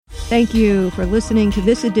Thank you for listening to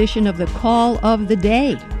this edition of the Call of the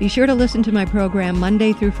Day. Be sure to listen to my program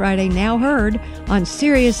Monday through Friday, now heard on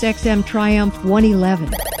SiriusXM Triumph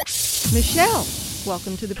 111. Michelle,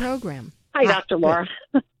 welcome to the program. Hi, Dr. Laura.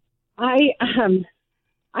 I am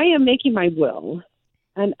making my will,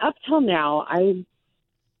 and up till now, I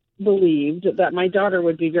believed that my daughter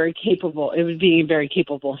would be very capable. It would be in very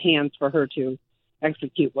capable hands for her to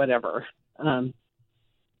execute whatever. And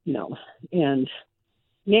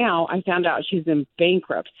now I found out she's in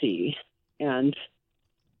bankruptcy, and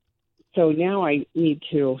so now I need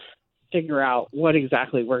to figure out what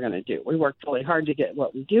exactly we're going to do. We worked really hard to get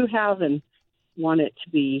what we do have, and want it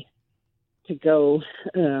to go.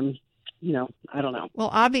 I don't know.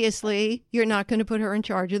 Well, obviously, you're not going to put her in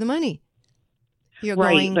charge of the money. You're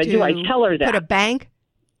right, going but to do I tell her that? Put a bank.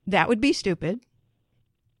 That would be stupid.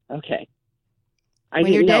 Okay.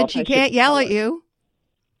 When you're dead, she can't yell at you.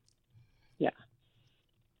 Yeah.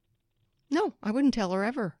 No, I wouldn't tell her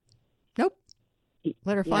ever. Nope.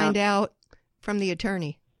 Let her find out from the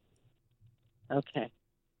attorney. Okay.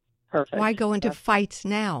 Perfect. Why go into fights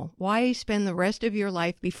now? Why spend the rest of your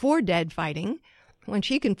life before dead fighting when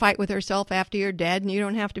she can fight with herself after you're dead and you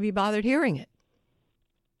don't have to be bothered hearing it?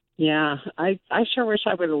 Yeah, I sure wish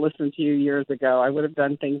I would have listened to you years ago. I would have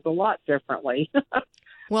done things a lot differently.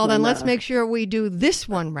 Well, then let's make sure we do this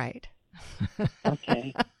one right.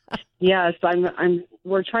 Okay. Yes,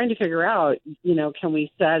 we're trying to figure out, can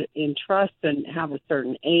we set in trust and have a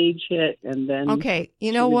certain age hit and then okay,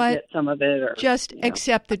 you know what? Get some of it, or just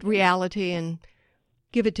accept the reality and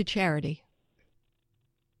give it to charity.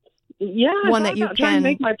 Yeah, one that you trying to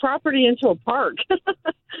make my property into a park.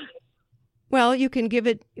 Well, you can give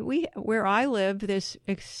it. Where I live, this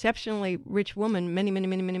exceptionally rich woman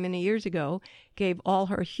many years ago gave all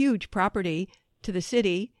her huge property to the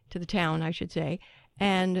city, to the town, I should say,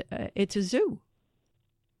 and it's a zoo.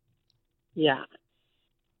 Yeah.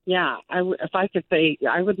 If I could say,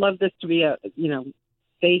 I would love this to be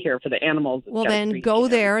stay here for the animals. Well, then go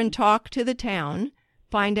there and talk to the town.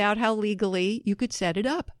 Find out how legally you could set it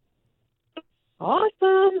up.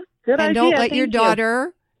 Awesome. Good idea. And don't let your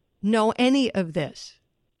daughter know any of this.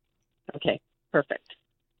 Okay, perfect.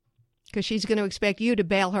 Because she's going to expect you to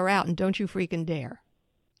bail her out, and don't you freaking dare.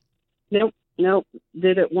 Nope.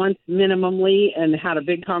 Did it once minimally and had a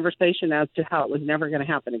big conversation as to how it was never going to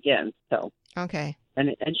happen again. So okay.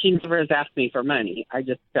 And she never has asked me for money. I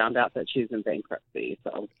just found out that she's in bankruptcy.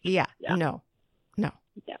 So yeah. No. Yeah.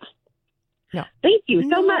 No. Thank you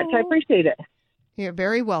so much. I appreciate it. You're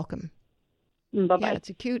very welcome. Bye-bye. Yeah,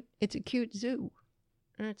 it's a cute zoo.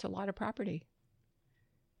 And it's a lot of property.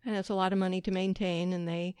 And it's a lot of money to maintain, and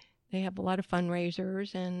they have a lot of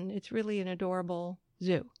fundraisers, and it's really an adorable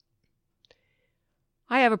zoo.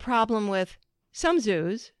 I have a problem with some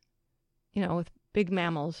zoos, with big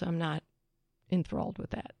mammals. I'm not enthralled with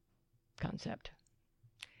that concept.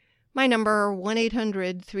 My number,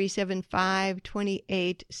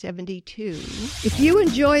 1-800-375-2872. If you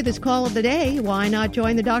enjoy this Call of the Day, why not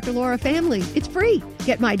join the Dr. Laura family? It's free.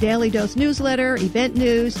 Get my Daily Dose newsletter, event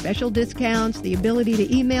news, special discounts, the ability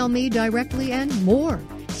to email me directly, and more.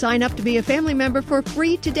 Sign up to be a family member for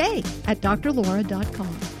free today at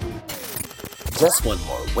drlaura.com. Just one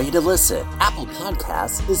more way to listen. Apple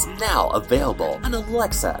Podcasts is now available on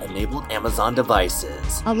Alexa-enabled Amazon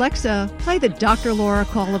devices. Alexa, play the Dr. Laura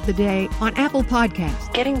Call of the Day on Apple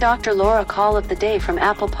Podcasts. Getting Dr. Laura Call of the Day from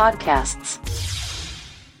Apple Podcasts.